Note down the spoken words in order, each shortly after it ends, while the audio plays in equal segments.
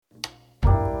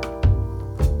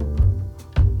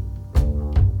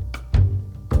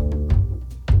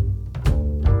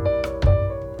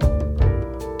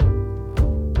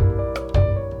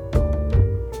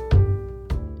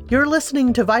You're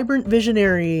listening to Vibrant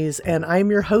Visionaries, and I'm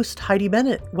your host, Heidi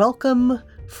Bennett. Welcome,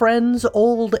 friends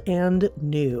old and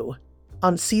new.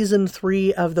 On season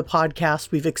 3 of the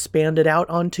podcast, we've expanded out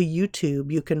onto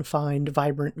YouTube. You can find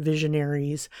Vibrant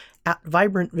Visionaries at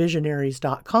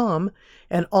vibrantvisionaries.com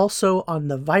and also on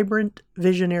the Vibrant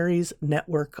Visionaries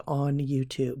Network on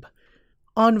YouTube.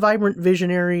 On Vibrant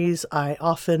Visionaries, I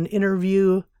often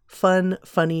interview fun,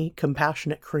 funny,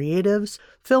 compassionate creatives,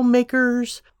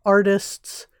 filmmakers,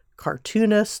 artists,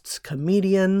 cartoonists,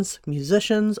 comedians,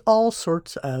 musicians, all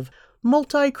sorts of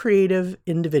multi-creative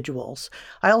individuals.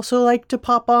 I also like to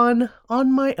pop on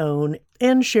my own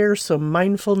and share some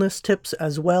mindfulness tips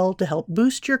as well to help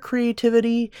boost your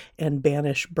creativity and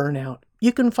banish burnout.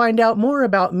 You can find out more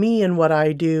about me and what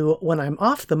I do when I'm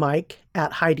off the mic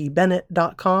at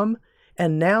HeidiBennett.com.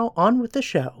 And now on with the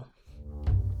show.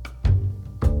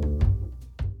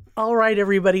 All right,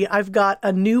 everybody, I've got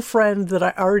a new friend that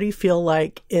I already feel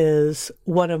like is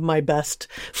one of my best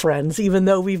friends, even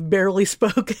though we've barely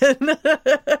spoken.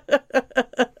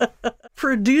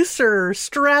 Producer,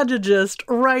 strategist,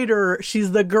 writer.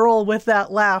 She's the girl with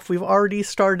that laugh. We've already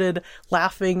started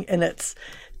laughing, and it's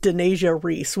Denasia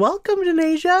Reese. Welcome,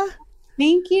 Denasia.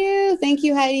 Thank you. Thank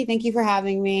you, Heidi. Thank you for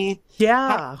having me.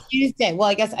 Yeah. Happy Tuesday. Well,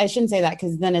 I guess I shouldn't say that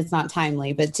because then it's not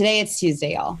timely, but today it's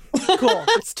Tuesday, y'all. Cool.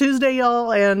 It's Tuesday,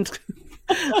 y'all, and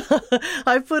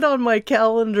I put on my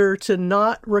calendar to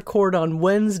not record on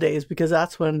Wednesdays because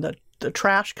that's when the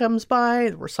trash comes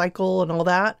by, the recycle and all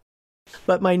that.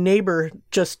 But my neighbor,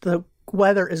 the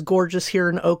weather is gorgeous here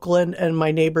in Oakland, and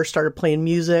my neighbor started playing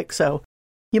music, so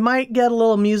you might get a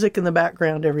little music in the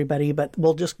background, everybody, but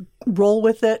we'll just roll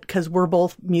with it because we're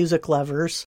both music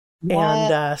lovers.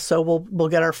 Yeah. And so we'll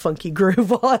get our funky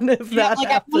groove on if that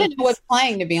happens. I want to know what's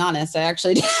playing, to be honest. I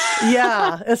actually do.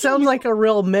 Yeah, it sounds like a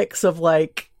real mix of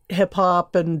like hip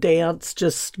hop and dance,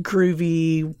 just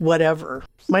groovy, whatever.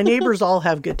 My neighbors all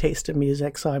have good taste in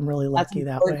music, so I'm really lucky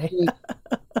that way.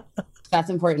 That's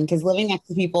important because living next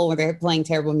to people where they're playing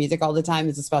terrible music all the time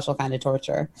is a special kind of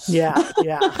torture. Yeah.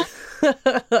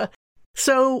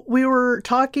 So we were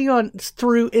talking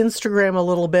through Instagram a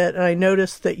little bit, and I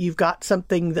noticed that you've got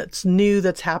something that's new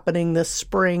that's happening this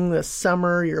spring, this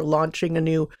summer. You're launching a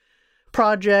new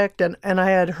project, and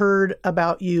I had heard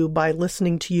about you by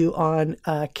listening to you on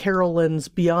Carolyn's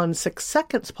Beyond 6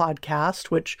 Seconds podcast,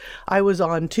 which I was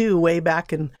on too way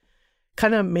back in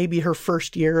kind of maybe her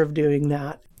first year of doing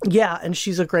that. Yeah, and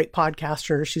she's a great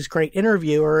podcaster. She's a great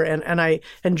interviewer, and I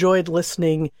enjoyed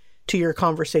listening to your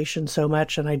conversation so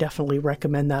much, and I definitely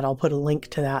recommend that. I'll put a link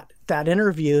to that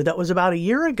interview that was about a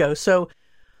year ago. So,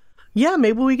 yeah,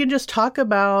 maybe we can just talk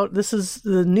about, this is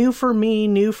the new for me,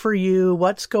 new for you,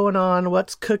 what's going on,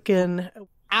 what's cooking.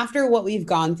 After what we've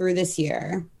gone through this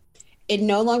year, it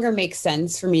no longer makes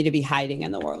sense for me to be hiding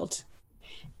in the world.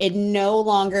 It no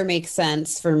longer makes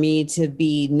sense for me to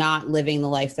be not living the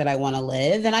life that I want to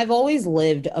live. And I've always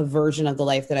lived a version of the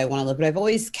life that I want to live, but I've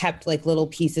always kept like little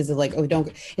pieces of like,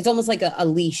 it's almost like a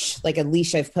leash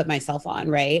I've put myself on,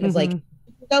 right? Mm-hmm. It's like,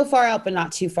 go far out, but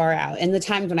not too far out. And the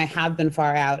times when I have been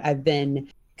far out, I've been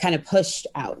kind of pushed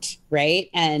out, right?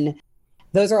 And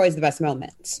those are always the best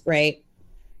moments, right?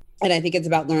 And I think it's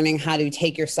about learning how to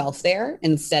take yourself there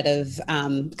instead of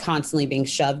constantly being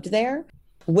shoved there,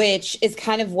 which is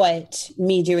kind of what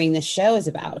me doing this show is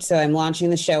about. So I'm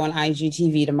launching the show on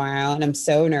IGTV tomorrow, and I'm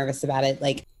so nervous about it.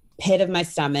 Like, pit of my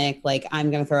stomach, like I'm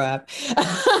going to throw up. Like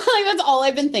that's all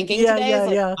I've been thinking today.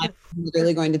 I'm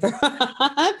really going to throw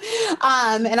up.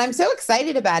 And I'm so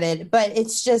excited about it, but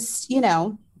it's just,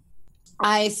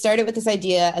 I started with this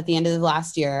idea at the end of the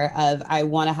last year of I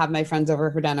want to have my friends over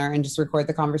for dinner and just record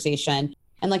the conversation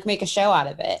and like make a show out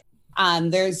of it.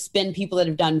 There's been people that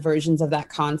have done versions of that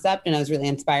concept, and I was really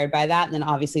inspired by that. And then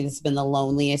obviously this has been the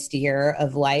loneliest year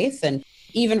of life. And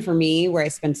even for me, where I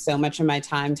spend so much of my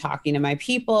time talking to my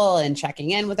people and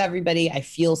checking in with everybody, I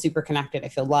feel super connected. I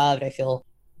feel loved. I feel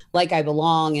like I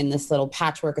belong in this little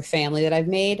patchwork of family that I've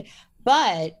made.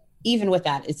 But even with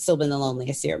that, it's still been the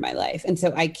loneliest year of my life. And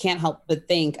so I can't help but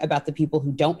think about the people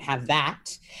who don't have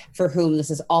that, for whom this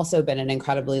has also been an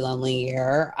incredibly lonely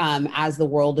year. As the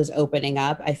world is opening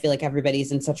up, I feel like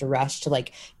everybody's in such a rush to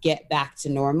like get back to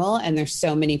normal. And there's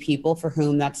so many people for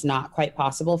whom that's not quite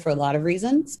possible for a lot of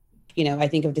reasons. I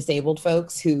think of disabled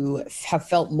folks who have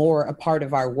felt more a part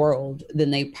of our world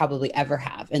than they probably ever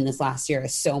have in this last year,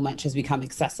 as so much has become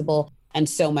accessible. And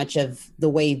so much of the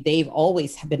way they've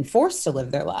always been forced to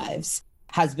live their lives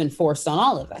has been forced on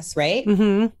all of us, right?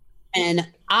 Mm-hmm. And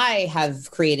I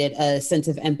have created a sense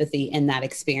of empathy in that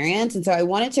experience. And so I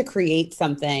wanted to create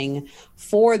something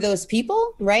for those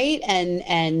people, right?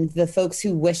 And the folks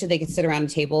who wish that they could sit around a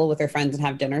table with their friends and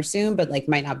have dinner soon, but like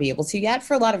might not be able to yet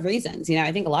for a lot of reasons. You know,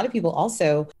 I think a lot of people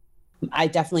also, I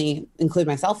definitely include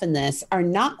myself in this, are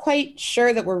not quite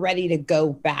sure that we're ready to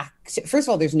go back to, first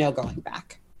of all, there's no going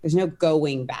back. There's no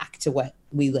going back to what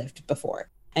we lived before.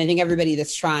 And I think everybody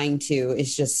that's trying to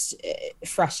is just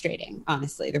frustrating,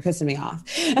 honestly. They're pissing me off.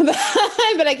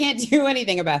 But I can't do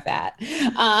anything about that.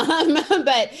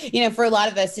 But, you know, for a lot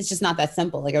of us, it's just not that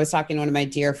simple. Like I was talking to one of my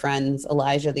dear friends,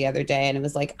 Elijah, the other day, and it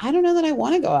was like, I don't know that I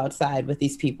want to go outside with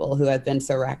these people who have been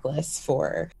so reckless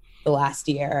for the last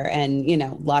year. And, you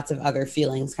know, lots of other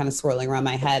feelings kind of swirling around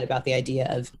my head about the idea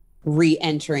of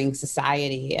re-entering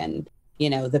society and, you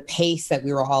know, the pace that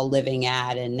we were all living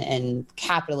at and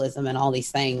capitalism and all these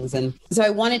things. And so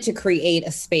I wanted to create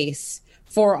a space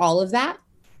for all of that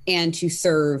and to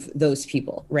serve those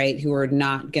people, right, who are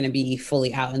not going to be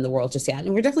fully out in the world just yet.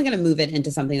 And we're definitely going to move it into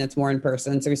something that's more in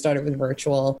person. So we started with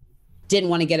virtual. Didn't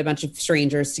want to get a bunch of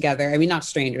strangers together. I mean, not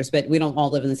strangers, but we don't all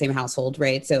live in the same household,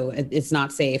 right? So it's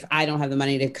not safe. I don't have the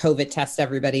money to COVID test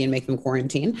everybody and make them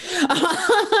quarantine.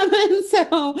 And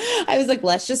so I was like,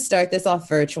 let's just start this off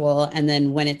virtual. And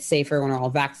then when it's safer, when we're all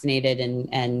vaccinated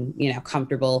and you know,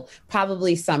 comfortable,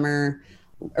 probably summer,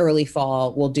 early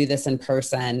fall, we'll do this in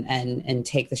person and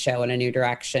take the show in a new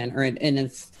direction or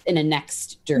in a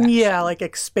next direction. Yeah, like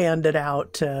expand it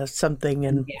out to something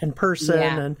in person.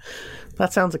 Yeah. And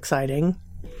that sounds exciting.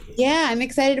 Yeah, I'm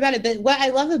excited about it. But what I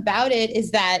love about it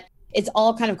is that it's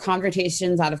all kind of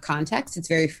conversations out of context. It's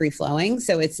very free flowing.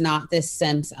 So it's not this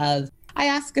sense of I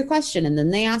ask a question and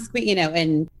then they ask me, you know,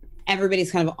 and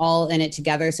everybody's kind of all in it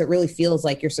together. So it really feels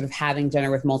like you're sort of having dinner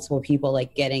with multiple people,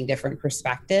 like getting different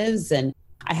perspectives. And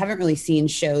I haven't really seen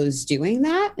shows doing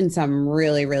that. And so I'm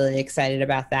really, really excited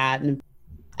about that. And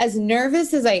as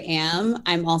nervous as I am,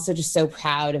 I'm also just so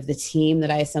proud of the team that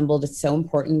I assembled. It's so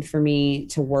important for me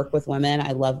to work with women.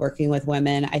 I love working with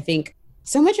women. I think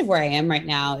so much of where I am right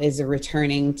now is a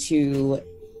returning to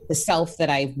the self that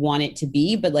I want it to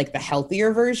be, but like the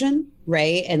healthier version,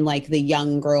 right? And like the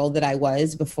young girl that I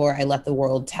was before I let the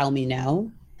world tell me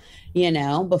no, you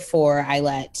know, before I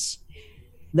let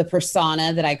the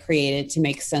persona that I created to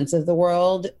make sense of the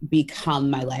world become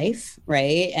my life,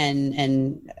 right?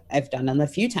 And I've done them a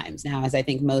few times now, as I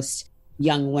think most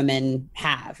young women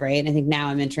have, right? And I think now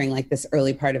I'm entering like this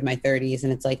early part of my 30s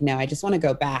and it's like, no, I just want to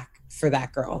go back for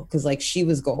that girl because like she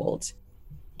was gold.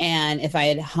 And if I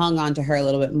had hung on to her a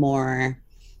little bit more,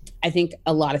 I think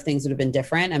a lot of things would have been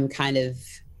different. I'm kind of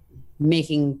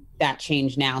making that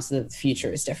change now so that the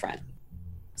future is different.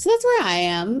 So that's where I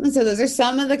am. And so those are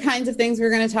some of the kinds of things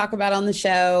we're going to talk about on the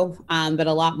show, but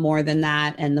a lot more than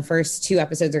that. And the first 2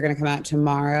 episodes are going to come out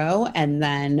tomorrow, and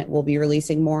then we'll be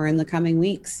releasing more in the coming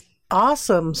weeks.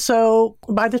 Awesome. So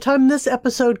by the time this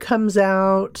episode comes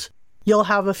out, you'll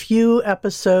have a few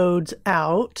episodes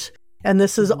out, and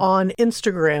this is on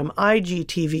Instagram,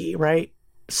 IGTV, right?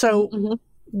 So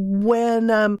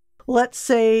when, let's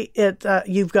say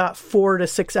you've got 4 to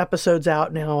 6 episodes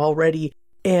out now already,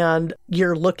 and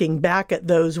you're looking back at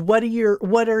those, what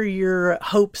are your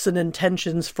hopes and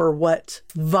intentions for what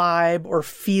vibe or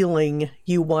feeling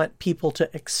you want people to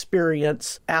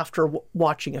experience after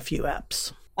watching a few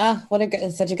eps?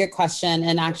 Such a good question.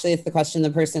 And actually, it's the question the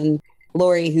person,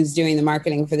 Lori, who's doing the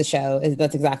marketing for the show,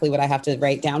 that's exactly what I have to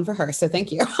write down for her. So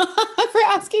thank you for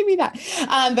asking me that.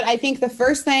 But I think the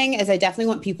first thing is I definitely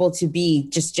want people to be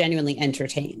just genuinely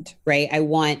entertained, right? I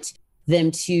want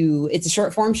them to, it's a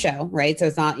short form show, right? So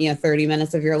it's not, 30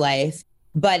 minutes of your life,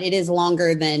 but it is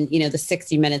longer than, the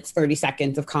 60 minutes, 30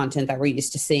 seconds of content that we're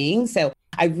used to seeing. So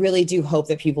I really do hope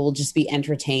that people will just be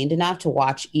entertained enough to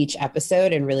watch each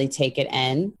episode and really take it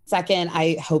in. Second,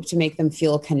 I hope to make them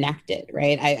feel connected,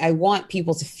 right? I want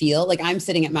people to feel like I'm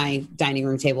sitting at my dining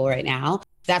room table right now.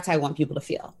 That's how I want people to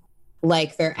feel.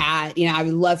 Like they're at, I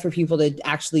would love for people to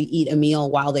actually eat a meal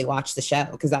while they watch the show,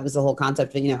 because that was the whole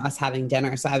concept of, us having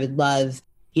dinner. So I would love,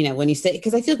 when you sit,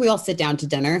 because I feel like we all sit down to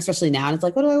dinner, especially now. And it's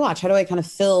like, what do I watch? How do I kind of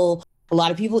fill? A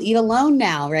lot of people eat alone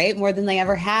now, right? More than they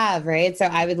ever have, right? So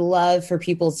I would love for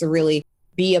people to really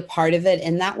be a part of it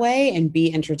in that way and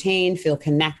be entertained, feel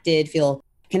connected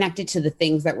to the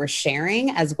things that we're sharing,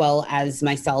 as well as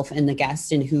myself and the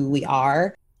guest and who we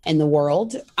are in the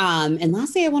world. And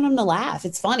lastly, I want them to laugh.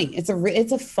 It's funny. It's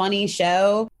a funny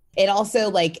show. It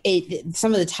also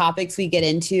some of the topics we get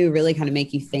into really kind of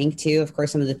make you think too. Of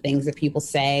course, some of the things that people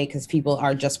say, because people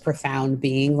are just profound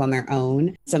beings on their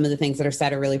own. Some of the things that are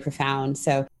said are really profound.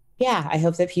 So, yeah, I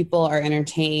hope that people are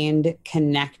entertained,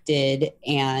 connected,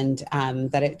 and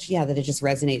that it just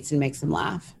resonates and makes them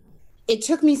laugh. It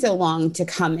took me so long to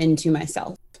come into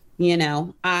myself. You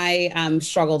know, I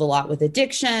struggled a lot with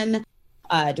addiction,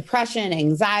 depression,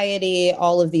 anxiety,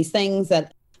 all of these things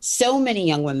that so many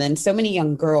young women, so many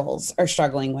young girls are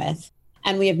struggling with.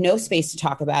 And we have no space to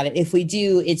talk about it. If we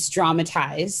do, it's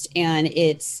dramatized and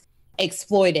it's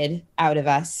exploited out of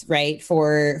us, right?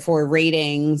 For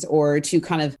ratings or to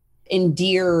kind of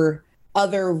endear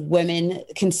other women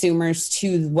consumers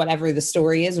to whatever the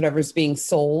story is, whatever's being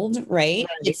sold, right?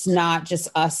 It's not just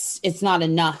us. It's not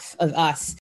enough of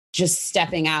us just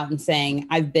stepping out and saying,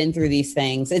 I've been through these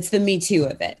things. It's the Me Too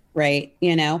of it, right?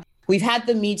 You know, we've had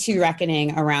the Me Too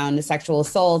reckoning around sexual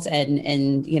assault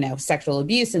and you know, sexual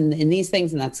abuse and these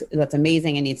things. And that's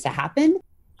amazing and needs to happen.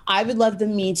 I would love the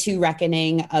Me Too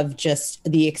reckoning of just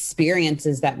the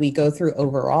experiences that we go through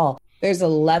overall. There's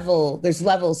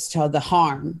levels to the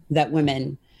harm that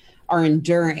women are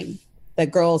enduring, that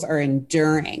girls are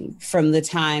enduring from the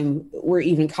time we're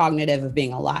even cognitive of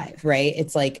being alive, right?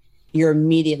 It's like you're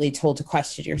immediately told to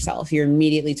question yourself. You're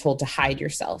immediately told to hide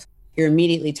yourself. You're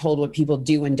immediately told what people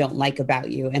do and don't like about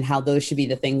you and how those should be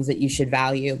the things that you should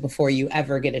value before you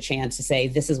ever get a chance to say,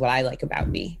 this is what I like about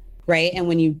me, right? And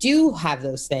when you do have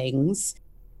those things,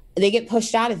 they get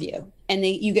pushed out of you. And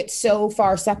you get so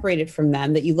far separated from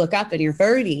them that you look up and you're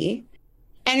 30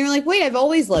 and you're like, wait, I've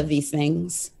always loved these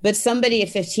things. But somebody at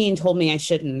 15 told me I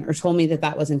shouldn't, or told me that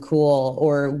that wasn't cool,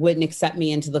 or wouldn't accept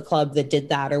me into the club that did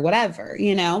that, or whatever,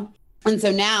 you know? And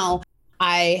so now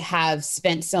I have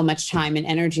spent so much time and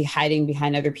energy hiding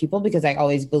behind other people because I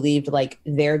always believed like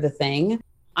they're the thing.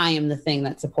 I am the thing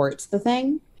that supports the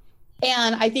thing.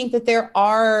 And I think that there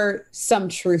are some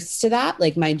truths to that.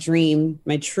 Like my dream,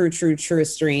 my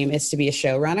truest dream is to be a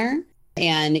showrunner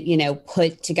and, you know,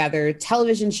 put together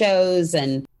television shows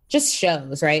and just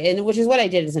shows, right? And which is what I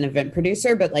did as an event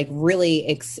producer, but like really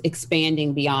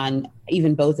expanding beyond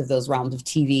even both of those realms of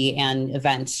TV and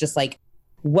events, just like,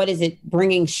 what is it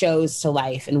bringing shows to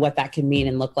life and what that can mean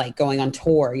and look like, going on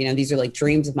tour? You know, these are like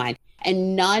dreams of mine.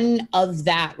 And none of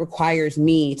that requires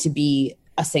me to be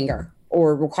a singer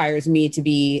or requires me to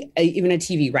be even a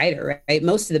TV writer, right?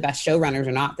 Most of the best showrunners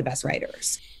are not the best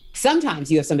writers. Sometimes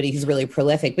you have somebody who's really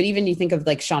prolific, but even you think of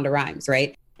like Shonda Rhimes,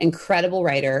 right? Incredible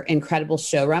writer, incredible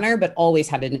showrunner, but always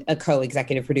had a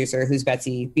co-executive producer who's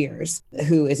Betsy Beers,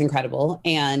 who is incredible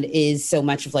and is so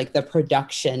much of like the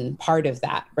production part of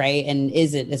that, right? And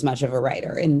isn't as much of a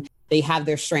writer. And they have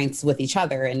their strengths with each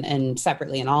other and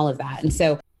separately and all of that. And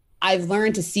so I've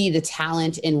learned to see the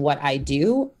talent in what I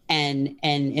do and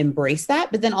embrace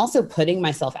that, but then also putting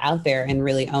myself out there and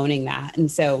really owning that. And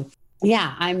so,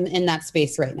 yeah, I'm in that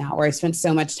space right now where I spent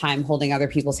so much time holding other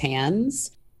people's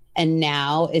hands. And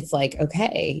now it's like,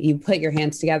 okay, you put your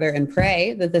hands together and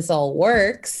pray that this all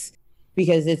works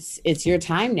because it's your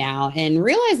time now. And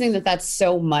realizing that that's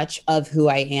so much of who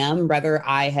I am, whether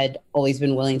I had always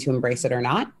been willing to embrace it or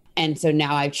not. And so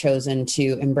now I've chosen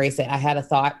to embrace it. I had a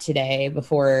thought today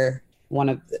before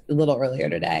a little earlier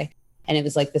today. And it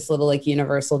was like this little like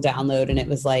universal download. And it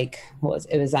was like,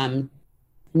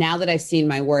 now that I've seen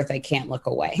my worth, I can't look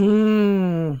away.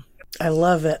 I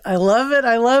love it. I love it.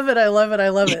 I love it. I love it. I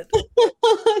love it.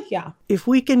 Yeah. If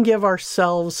we can give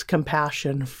ourselves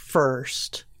compassion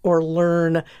first, or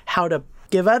learn how to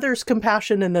give others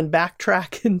compassion and then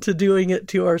backtrack into doing it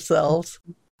to ourselves,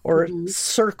 or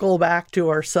circle back to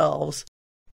ourselves,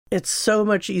 it's so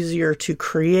much easier to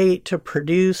create, to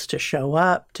produce, to show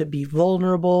up, to be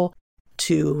vulnerable,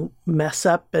 to mess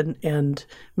up and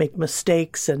make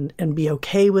mistakes and be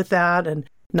okay with that and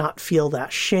not feel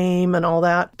that shame and all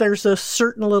that. There's a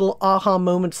certain little aha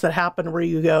moments that happen where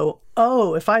you go,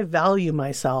 oh, if I value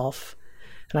myself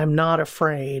and I'm not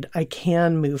afraid, I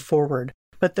can move forward.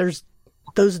 But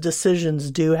those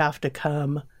decisions do have to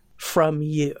come from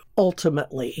you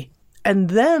ultimately. And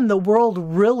then the world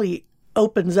really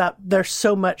opens up. There's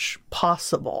so much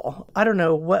possible. I don't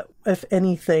know what, if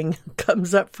anything,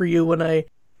 comes up for you when I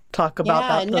talk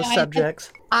about those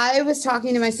subjects. I was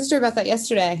talking to my sister about that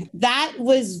yesterday. That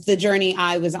was the journey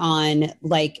I was on,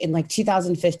 like in like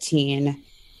 2015.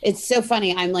 It's so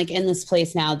funny. I'm like in this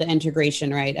place now, the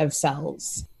integration, right, of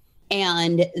cells.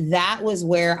 And that was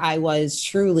where I was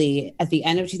truly at the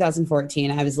end of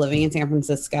 2014. I was living in San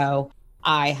Francisco.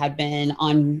 I had been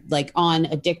on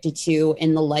addicted to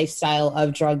in the lifestyle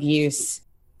of drug use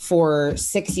for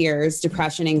 6 years,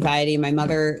 depression, anxiety. My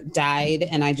mother died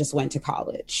and I just went to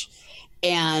college.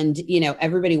 And, you know,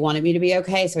 everybody wanted me to be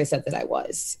okay. So I said that I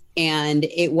was. And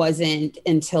it wasn't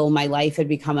until my life had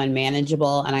become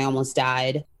unmanageable and I almost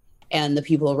died. and the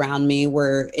people around me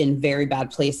were in very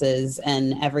bad places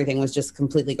and everything was just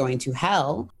completely going to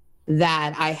hell,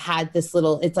 that I had this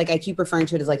little, it's like, I keep referring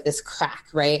to it as like this crack,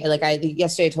 right? Like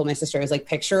yesterday I told my sister, I was like,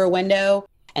 picture a window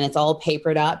and it's all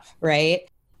papered up, right?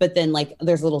 But then like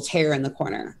there's a little tear in the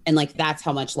corner and like, that's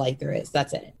how much light there is.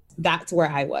 That's it. That's where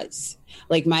I was.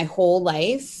 Like my whole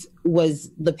life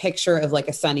was the picture of like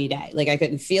a sunny day. Like I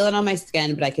couldn't feel it on my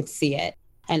skin, but I could see it.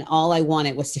 And all I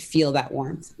wanted was to feel that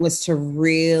warmth, was to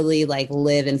really like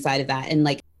live inside of that and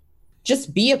like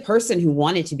just be a person who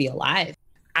wanted to be alive.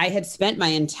 I had spent my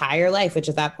entire life, which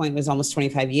at that point was almost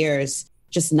 25 years,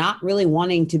 just not really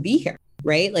wanting to be here,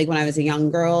 right? Like when I was a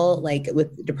young girl, like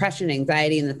with depression,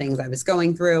 anxiety, and the things I was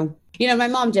going through, you know, my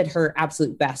mom did her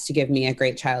absolute best to give me a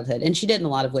great childhood. And she did in a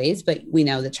lot of ways, but we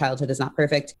know that childhood is not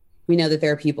perfect. We know that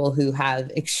there are people who have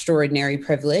extraordinary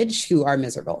privilege who are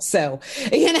miserable. So,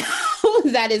 you know,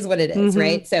 that is what it is,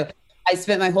 right? So I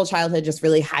spent my whole childhood just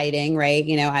really hiding, right?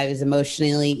 You know, I was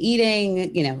emotionally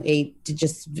eating, you know, ate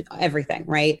just everything,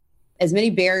 right? As many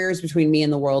barriers between me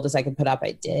and the world as I could put up,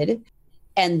 I did.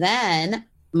 And then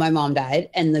my mom died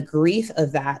and the grief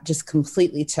of that just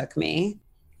completely took me.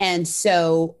 And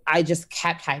so I just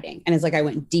kept hiding. And it's like I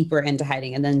went deeper into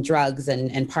hiding, and then drugs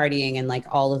and partying and like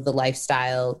all of the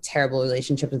lifestyle, terrible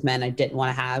relationship with men I didn't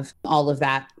want to have. All of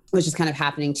that was just kind of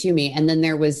happening to me. And then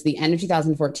there was the end of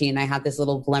 2014. I had this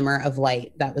little glimmer of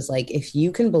light that was like, if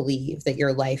you can believe that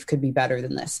your life could be better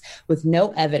than this, with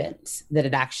no evidence that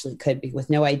it actually could be, with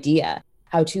no idea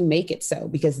how to make it so,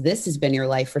 because this has been your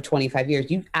life for 25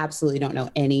 years. You absolutely don't know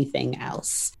anything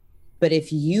else. But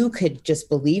if you could just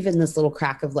believe in this little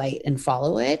crack of light and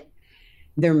follow it,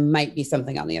 there might be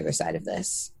something on the other side of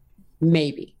this.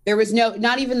 Maybe. There was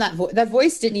not even that that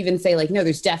voice didn't even say like, no,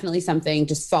 there's definitely something,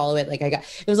 just follow it. Like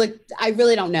it was like, I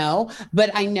really don't know,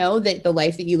 but I know that the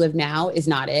life that you live now is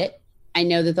not it. I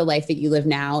know that the life that you live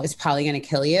now is probably going to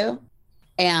kill you.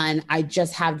 And I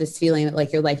just have this feeling that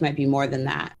like your life might be more than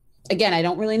that. Again, I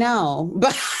don't really know,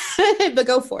 but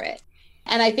go for it.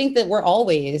 And I think that we're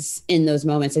always in those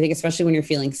moments. I think especially when you're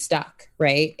feeling stuck,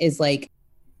 right? Is like,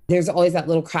 there's always that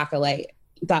little crack of light,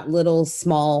 that little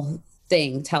small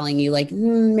thing telling you like,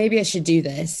 maybe I should do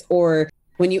this. Or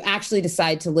when you actually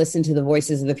decide to listen to the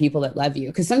voices of the people that love you.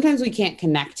 Because sometimes we can't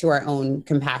connect to our own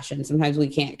compassion. Sometimes we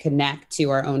can't connect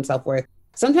to our own self-worth.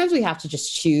 Sometimes we have to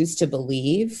just choose to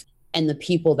believe in the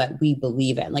people that we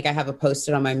believe in. Like I have a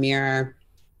post-it on my mirror,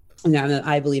 you know,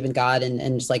 I believe in God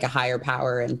and just like a higher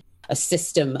power and a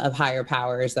system of higher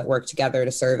powers that work together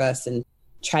to serve us and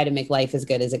try to make life as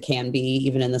good as it can be,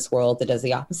 even in this world that does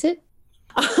the opposite.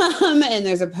 And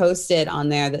there's a post-it on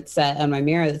there that said on my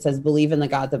mirror that says, believe in the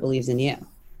God that believes in you.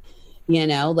 You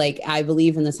know, like I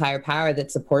believe in this higher power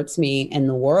that supports me in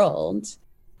the world.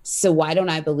 So why don't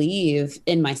I believe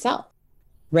in myself?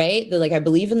 Right? Like I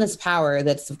believe in this power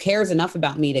that cares enough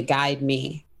about me to guide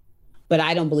me, but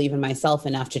I don't believe in myself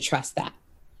enough to trust that.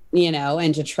 You know,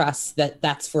 and to trust that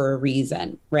that's for a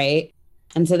reason, right?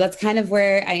 And so that's kind of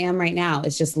where I am right now,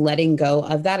 is just letting go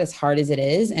of that, as hard as it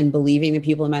is, and believing the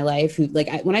people in my life who, like,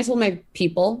 when I told my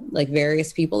people, like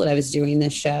various people, that I was doing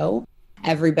this show,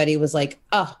 everybody was like,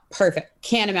 oh, perfect.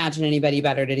 Can't imagine anybody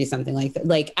better to do something like that.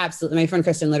 Like, absolutely. My friend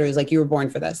Kristen literally was like, you were born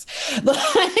for this.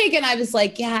 Like, and I was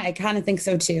like, yeah, I kind of think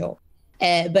so too.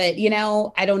 But, you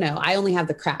know, I don't know. I only have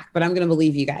the crack, but I'm going to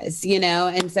believe you guys, you know?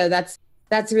 And so that's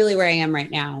really where I am right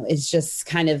now, is just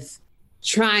kind of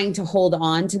trying to hold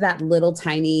on to that little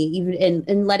tiny, even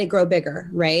and let it grow bigger.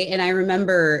 Right. And I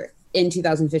remember in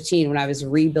 2015, when I was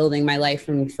rebuilding my life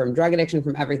from drug addiction,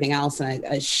 from everything else, and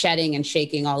I was shedding and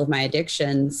shaking all of my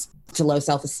addictions to low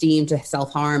self-esteem, to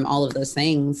self-harm, all of those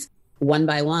things one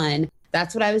by one.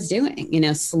 That's what I was doing, you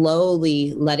know,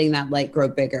 slowly letting that light grow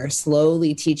bigger,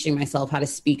 slowly teaching myself how to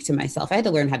speak to myself. I had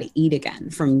to learn how to eat again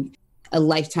from a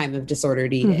lifetime of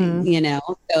disordered eating, you know?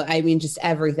 So, I mean, just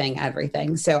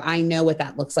everything. So I know what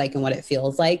that looks like and what it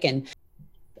feels like. And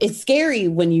it's scary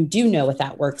when you do know what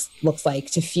that looks like,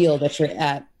 to feel that you're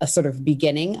at a sort of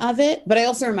beginning of it. But I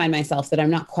also remind myself that I'm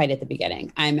not quite at the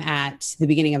beginning. I'm at the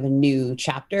beginning of a new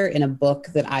chapter in a book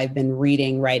that I've been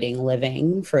reading, writing,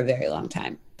 living for a very long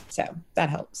time. So that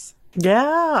helps.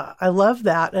 Yeah, I love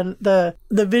that. And the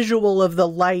visual of the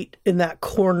light in that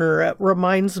corner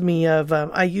reminds me of,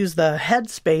 I use the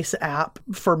Headspace app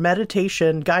for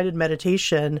meditation, guided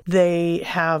meditation. They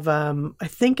have, I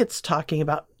think it's talking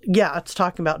about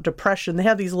depression. They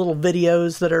have these little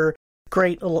videos that are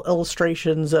great little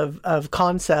illustrations of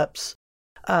concepts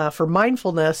for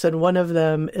mindfulness. And one of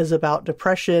them is about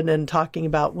depression and talking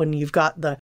about when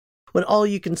all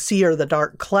you can see are the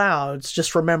dark clouds,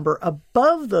 just remember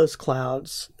above those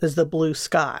clouds is the blue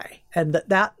sky, and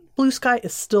that blue sky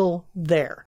is still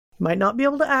there. You might not be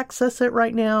able to access it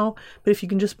right now, but if you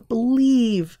can just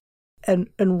believe and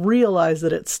realize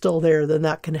that it's still there, then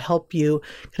that can help you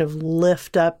kind of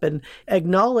lift up and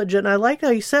acknowledge it. And I like how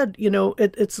you said,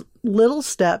 it's little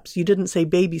steps. You didn't say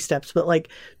baby steps, but like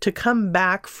to come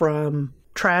back from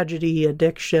tragedy,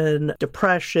 addiction,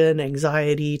 depression,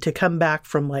 anxiety, to come back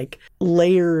from like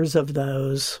layers of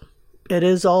those. It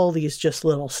is all these just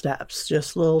little steps,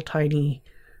 just little tiny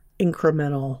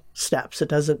incremental steps. It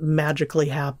doesn't magically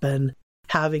happen.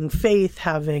 Having faith,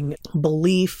 having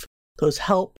belief, those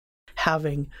help.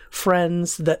 Having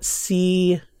friends that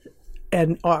see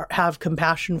and have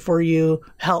compassion for you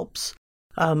helps.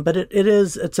 But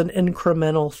it's an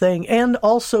incremental thing. And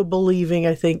also believing,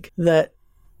 I think, that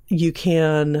you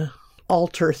can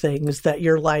alter things, that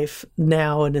your life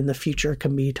now and in the future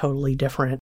can be totally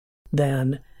different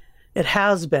than it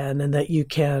has been, and that you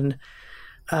can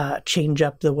change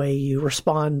up the way you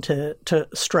respond to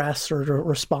stress or to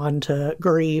respond to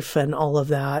grief and all of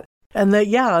that. And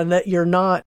that you're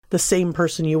not the same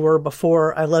person you were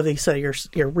before. I love that you said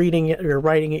you're reading it, you're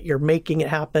writing it, you're making it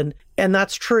happen. And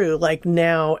that's true. Like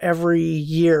now, every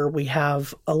year we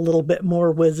have a little bit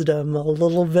more wisdom, a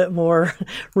little bit more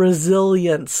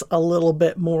resilience, a little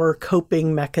bit more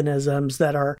coping mechanisms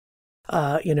that are,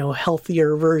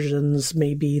 healthier versions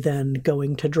maybe than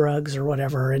going to drugs or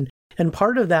whatever. And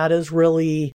part of that is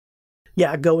really,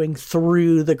 going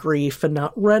through the grief and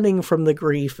not running from the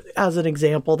grief. As an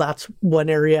example, that's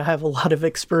one area I have a lot of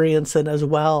experience in as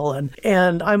well.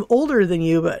 And I'm older than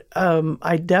you, but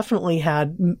I definitely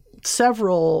had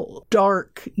several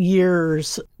dark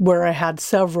years where I had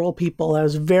several people I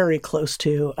was very close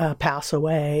to pass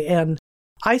away. And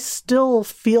I still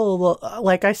feel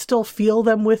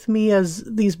them with me as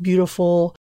these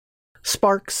beautiful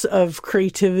sparks of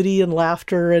creativity and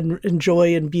laughter and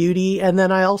joy and beauty. And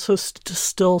then I also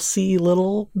still see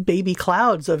little baby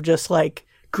clouds of just like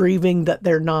grieving that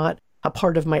they're not a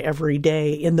part of my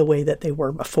everyday in the way that they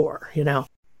were before, and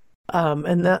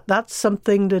that's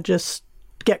something to just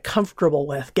get comfortable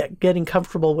with, getting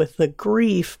comfortable with the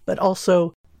grief. But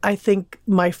also, I think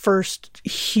my first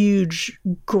huge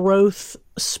growth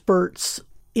spurts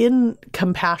in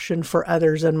compassion for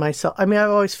others and myself. I mean, I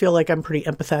always feel like I'm pretty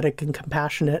empathetic and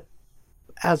compassionate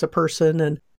as a person,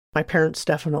 and my parents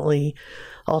definitely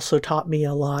also taught me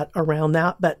a lot around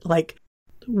that. But like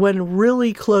when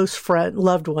really close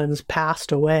loved ones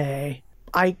passed away,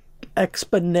 I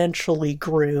exponentially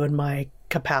grew in my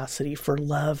capacity for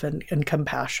love and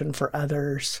compassion for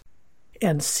others,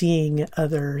 and seeing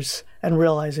others and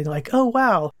realizing like, oh,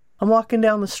 wow, I'm walking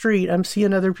down the street, I'm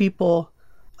seeing other people.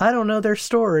 I don't know their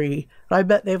story, but I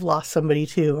bet they've lost somebody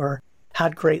too, or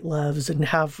had great loves and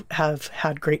have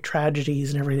had great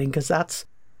tragedies and everything, because that's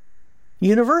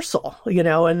universal,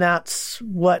 and that's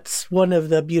what's one of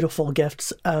the beautiful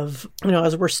gifts of,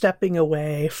 as we're stepping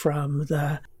away from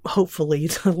hopefully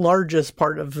the largest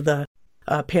part of the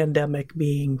pandemic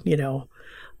being,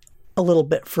 a little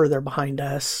bit further behind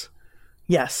us.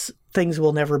 Yes, things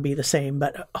will never be the same,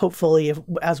 but hopefully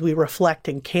as we reflect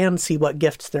and can see what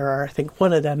gifts there are, I think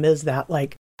one of them is that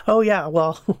like, oh yeah,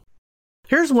 well,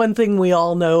 here's one thing we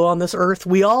all know on this earth.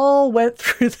 We all went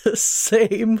through the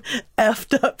same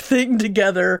effed up thing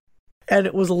together, and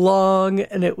it was long,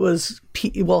 and it was,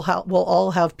 we'll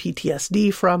all have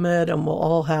PTSD from it, and we'll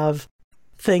all have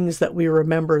things that we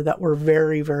remember that were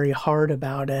very, very hard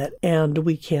about it. And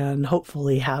we can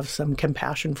hopefully have some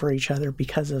compassion for each other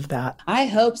because of that. I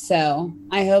hope so.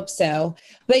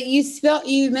 But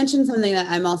you mentioned something that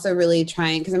I'm also really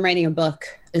trying, because I'm writing a book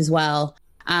as well.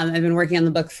 I've been working on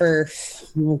the book for,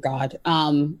 6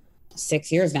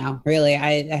 years now, really.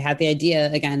 I had the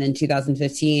idea again in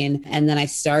 2015, and then I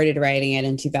started writing it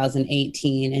in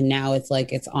 2018. And now it's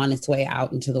like, it's on its way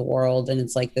out into the world. And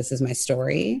it's like, this is my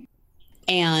story.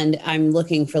 And I'm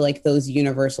looking for like those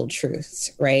universal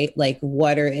truths, right? Like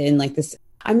what are in like this,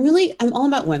 I'm all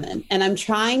about women, and I'm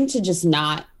trying to just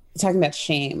not talking about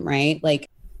shame, right? Like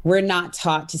we're not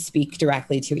taught to speak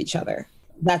directly to each other.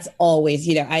 That's always,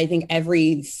 I think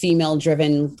every female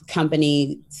driven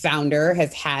company founder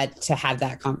has had to have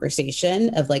that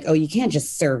conversation of like, oh, you can't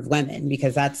just serve women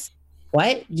because that's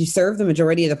what you serve the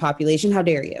majority of the population. How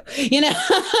dare you?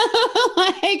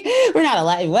 Like we're not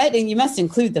allowed. What? And you must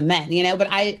include the men. But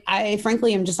I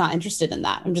frankly am just not interested in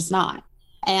that. I'm just not,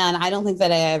 and I don't think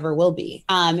that I ever will be.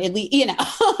 At least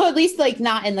at least like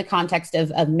not in the context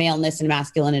of maleness and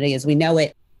masculinity as we know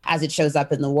it, as it shows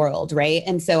up in the world, right?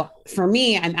 And so for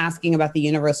me, I'm asking about the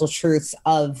universal truths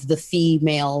of the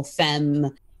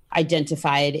femme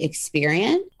identified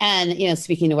experience. And,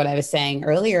 speaking to what I was saying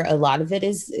earlier, a lot of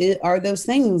it are those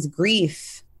things: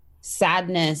 grief,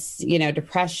 sadness,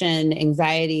 depression,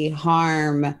 anxiety,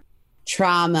 harm,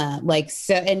 trauma,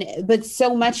 but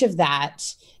so much of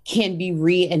that can be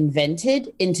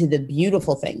reinvented into the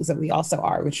beautiful things that we also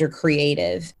are, which are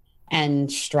creative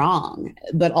and strong,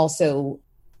 but also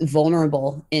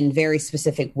vulnerable in very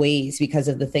specific ways because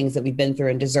of the things that we've been through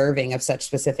and deserving of such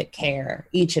specific care,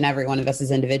 each and every one of us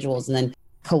as individuals, and then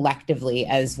collectively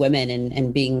as women,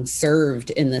 and being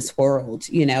served in this world,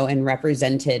 and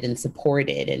represented and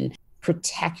supported and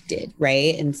protected,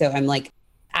 right? And so I'm like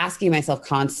asking myself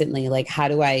constantly, like, how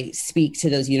do I speak to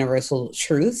those universal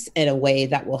truths in a way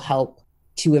that will help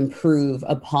to improve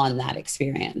upon that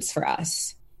experience for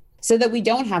us, so that we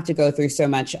don't have to go through so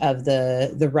much of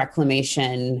the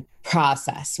reclamation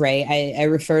process, right? I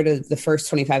refer to the first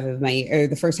 25 of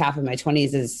the first half of my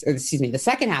 20s the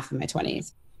second half of my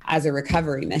 20s as a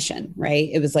recovery mission, right?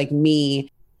 It was like my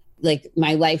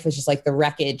life was just like the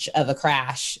wreckage of a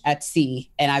crash at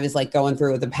sea. And I was like going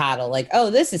through with a paddle, like,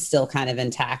 oh, this is still kind of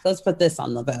intact. Let's put this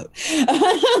on the boat.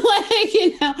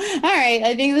 All right,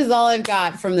 I think this is all I've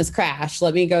got from this crash.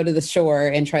 Let me go to the shore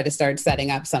and try to start setting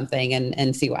up something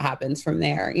and see what happens from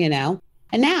there, And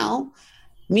now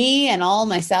me and all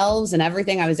myself and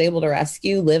everything I was able to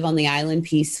rescue live on the island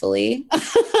peacefully.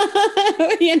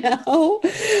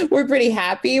 We're pretty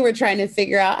happy. We're trying to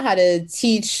figure out how to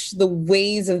teach the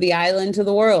ways of the island to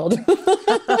the world.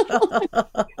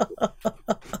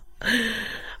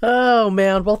 Oh,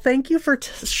 man. Well, thank you for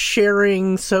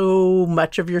sharing so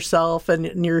much of yourself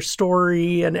and your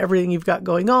story and everything you've got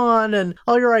going on, and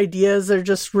all your ideas are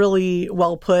just really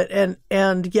well put.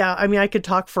 And yeah, I mean, I could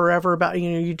talk forever about,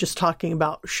 you just talking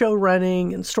about show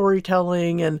running and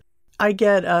storytelling. And I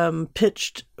get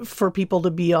pitched for people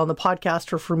to be on the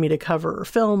podcast or for me to cover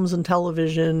films and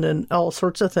television and all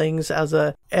sorts of things as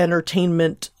a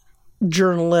entertainment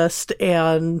journalist.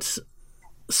 And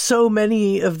so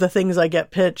many of the things I get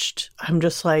pitched, I'm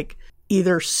just like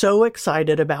either so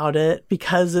excited about it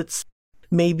because it's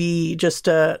maybe just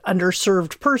a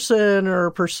underserved person or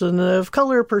a person of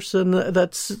color person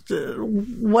that's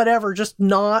whatever, just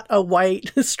not a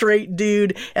white straight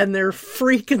dude, and their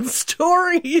freaking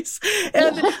stories.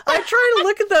 And I try to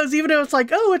look at those, even though it's like,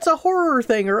 oh, it's a horror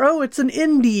thing, or oh, it's an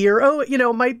indie, or oh,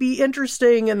 it might be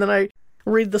interesting. And then I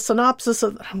read the synopsis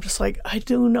and I'm just like, I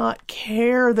do not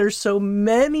care. There's so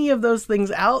many of those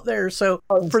things out there. So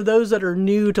for those that are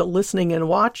new to listening and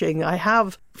watching, I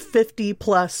have 50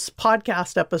 plus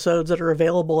podcast episodes that are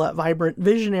available at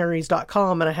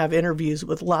vibrantvisionaries.com. And I have interviews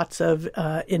with lots of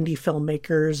indie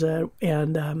filmmakers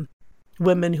and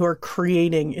women who are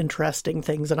creating interesting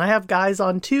things. And I have guys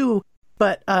on too,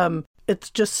 but it's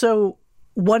just so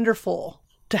wonderful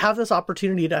to have this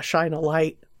opportunity to shine a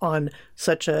light on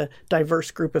such a diverse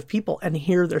group of people and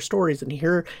hear their stories and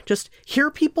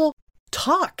hear people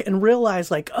talk and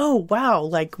realize like, oh, wow.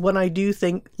 Like when I do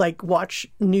think, like watch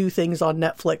new things on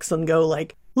Netflix and go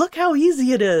like, look how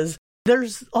easy it is.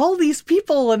 There's all these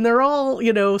people and they're all,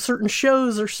 certain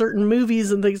shows or certain movies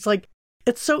and things, like,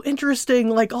 it's so interesting.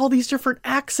 Like all these different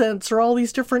accents or all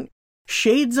these different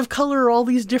shades of color, all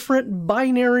these different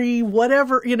binary,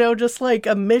 whatever, just like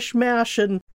a mishmash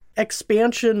and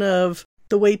expansion of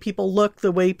the way people look, the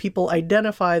way people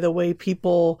identify, the way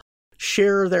people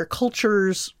share their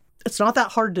cultures. It's not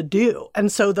that hard to do. And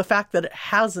so the fact that it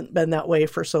hasn't been that way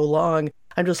for so long,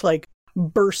 I'm just like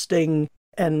bursting.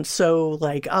 And so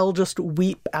like, I'll just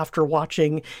weep after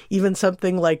watching even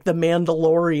something like The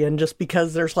Mandalorian, just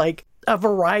because there's like a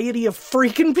variety of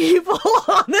freaking people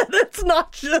on it. It's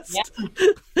not just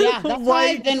that's why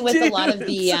I've been with a lot of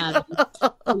the YA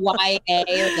or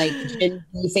like Gen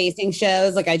Z facing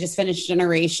shows. Like I just finished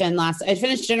Generation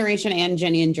and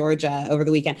Jenny and Georgia over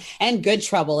the weekend, and Good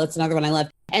Trouble. That's another one I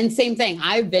love. And same thing.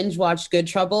 I binge watched Good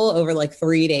Trouble over like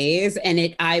 3 days,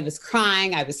 and I was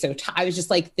crying. I was so I was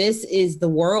just like, this is the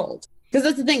world. Because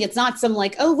that's the thing. It's not some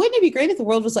like, oh, wouldn't it be great if the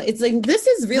world was like, it's like, this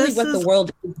is really the world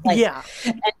is like. Yeah.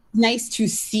 And it's nice to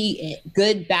see it,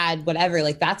 good, bad, whatever.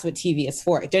 Like that's what TV is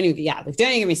for. Don't even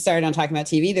get me started on talking about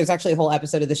TV. There's actually a whole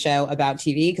episode of the show about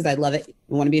TV because I love it. I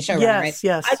want to be a showrunner, right?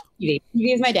 Yes. I love TV.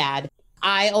 TV is my dad.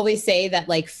 I always say that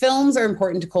like films are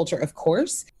important to culture, of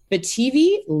course, but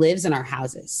TV lives in our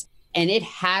houses and it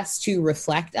has to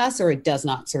reflect us or it does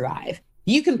not survive.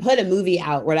 You can put a movie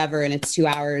out, whatever, and it's 2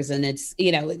 hours and it's,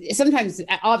 sometimes,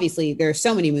 obviously, there are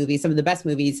so many movies. Some of the best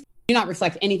movies do not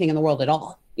reflect anything in the world at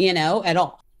all, at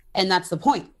all. And that's the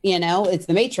point, it's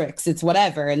the Matrix, it's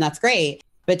whatever, and that's great.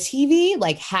 But TV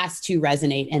like has to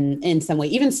resonate in some way.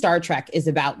 Even Star Trek is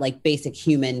about like basic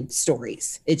human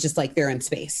stories. It's just like they're in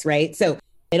space, right? So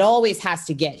it always has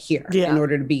to get here in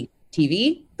order to be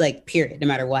TV, like period, no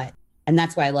matter what. And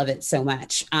that's why I love it so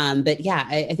much. But yeah,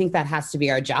 I think that has to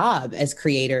be our job as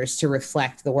creators to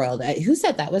reflect the world. Who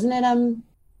said that? Wasn't it?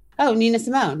 Oh, Nina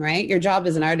Simone, right? Your job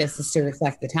as an artist is to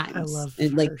reflect the times. I love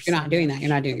like, her you're not so doing much. that. You're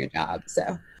not doing your job.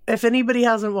 So if anybody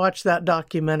hasn't watched that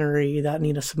documentary, that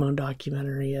Nina Simone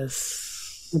documentary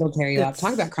it'll tear you up.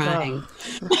 Talk about crying.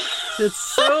 It's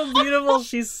so beautiful.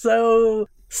 She's so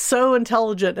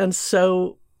intelligent and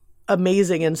so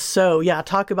amazing. And so, yeah,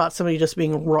 talk about somebody just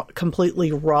being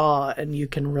completely raw, and you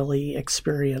can really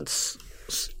experience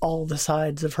all the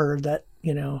sides of her that,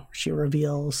 she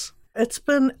reveals. It's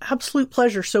been absolute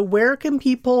pleasure. So where can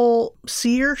people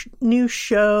see your new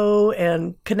show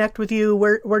and connect with you?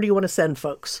 Where do you want to send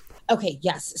folks? Okay,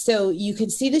 yes. So you can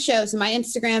see the show. So my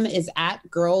Instagram is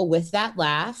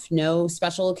 @girlwiththatlaugh. No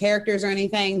special characters or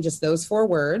anything, just those 4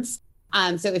 words.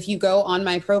 So if you go on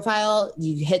my profile,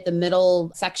 you hit the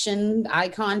middle section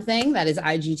icon thing, that is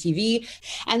IGTV.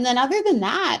 And then other than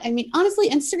that, I mean, honestly,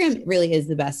 Instagram really is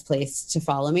the best place to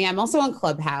follow me. I'm also on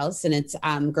Clubhouse, and it's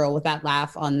Girl With That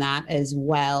Laugh on that as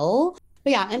well.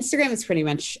 But yeah, Instagram is pretty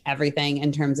much everything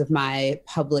in terms of my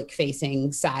public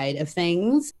facing side of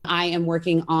things. I am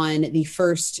working on the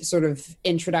first sort of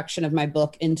introduction of my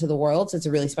book into the world. So it's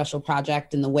a really special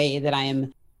project, and the way that I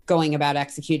am going about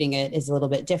executing it is a little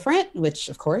bit different, which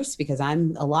of course, because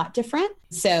I'm a lot different.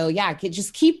 So yeah,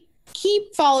 just keep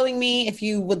following me if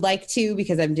you would like to,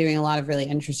 because I'm doing a lot of really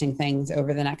interesting things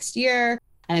over the next year.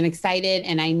 And I'm excited,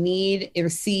 and I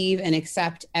receive and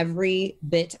accept every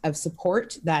bit of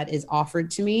support that is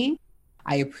offered to me.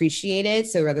 I appreciate it.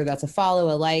 So whether that's a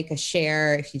follow, a like, a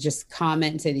share, if you just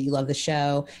comment and say that you love the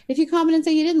show, if you comment and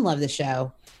say you didn't love the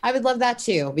show, I would love that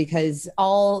too, because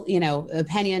all,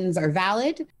 opinions are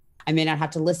valid. I may not have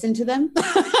to listen to them.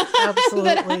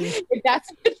 Absolutely. If that's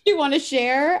what you want to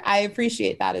share, I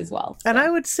appreciate that as well. So. And I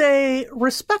would say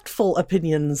respectful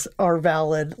opinions are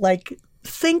valid. Like,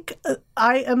 think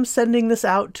I am sending this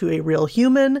out to a real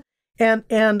human, and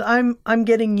I'm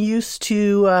getting used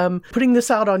to putting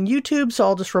this out on YouTube. So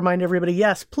I'll just remind everybody,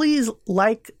 yes, please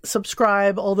like,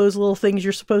 subscribe, all those little things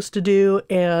you're supposed to do,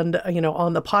 and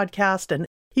on the podcast. And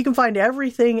you can find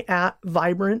everything at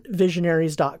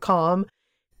vibrantvisionaries.com.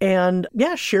 And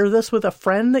yeah, share this with a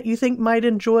friend that you think might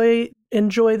enjoy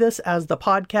this as the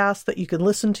podcast that you can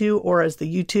listen to, or as the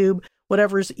YouTube,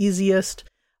 whatever's easiest.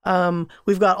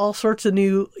 We've got all sorts of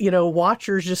new,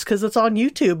 watchers just because it's on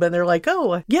YouTube, and they're like,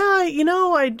 oh, yeah,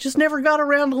 I just never got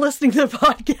around to listening to the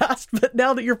podcast, but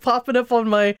now that you're popping up on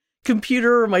my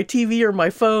computer or my TV or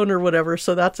my phone or whatever,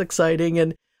 so that's exciting.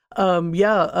 And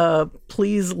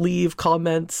please leave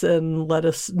comments and let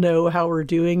us know how we're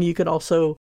doing. You can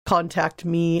also contact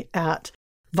me at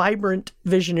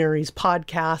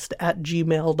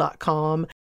vibrantvisionariespodcast@gmail.com.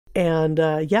 And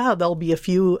there'll be a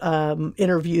few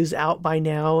interviews out by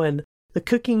now. And the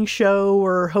cooking show,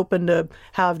 we're hoping to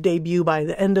have debut by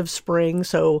the end of spring.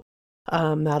 So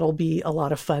that'll be a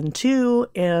lot of fun too.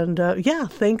 And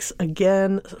thanks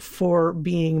again for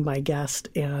being my guest.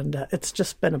 And it's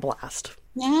just been a blast.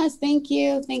 Yes, thank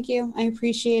you. Thank you. I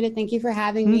appreciate it. Thank you for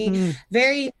having me.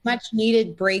 Very much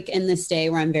needed break in this day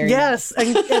where I'm very yes,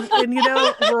 and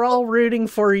we're all rooting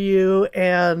for you,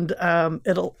 and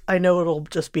I know it'll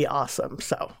just be awesome.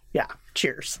 So yeah,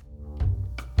 cheers.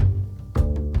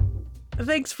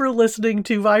 Thanks for listening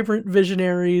to Vibrant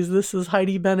Visionaries. This is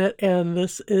Heidi Bennett, and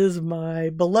this is my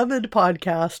beloved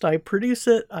podcast. I produce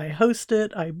it, I host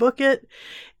it, I book it,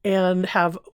 and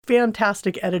have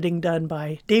fantastic editing done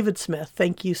by David Smith.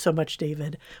 Thank you so much,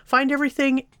 David. Find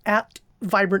everything at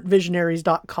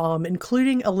vibrantvisionaries.com,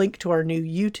 including a link to our new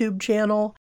YouTube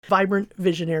channel, Vibrant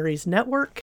Visionaries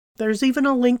Network. There's even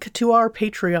a link to our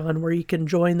Patreon where you can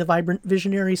join the Vibrant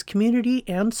Visionaries community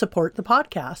and support the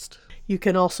podcast. You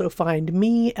can also find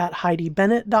me at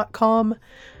HeidiBennett.com.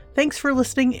 Thanks for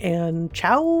listening, and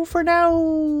ciao for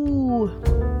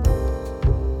now.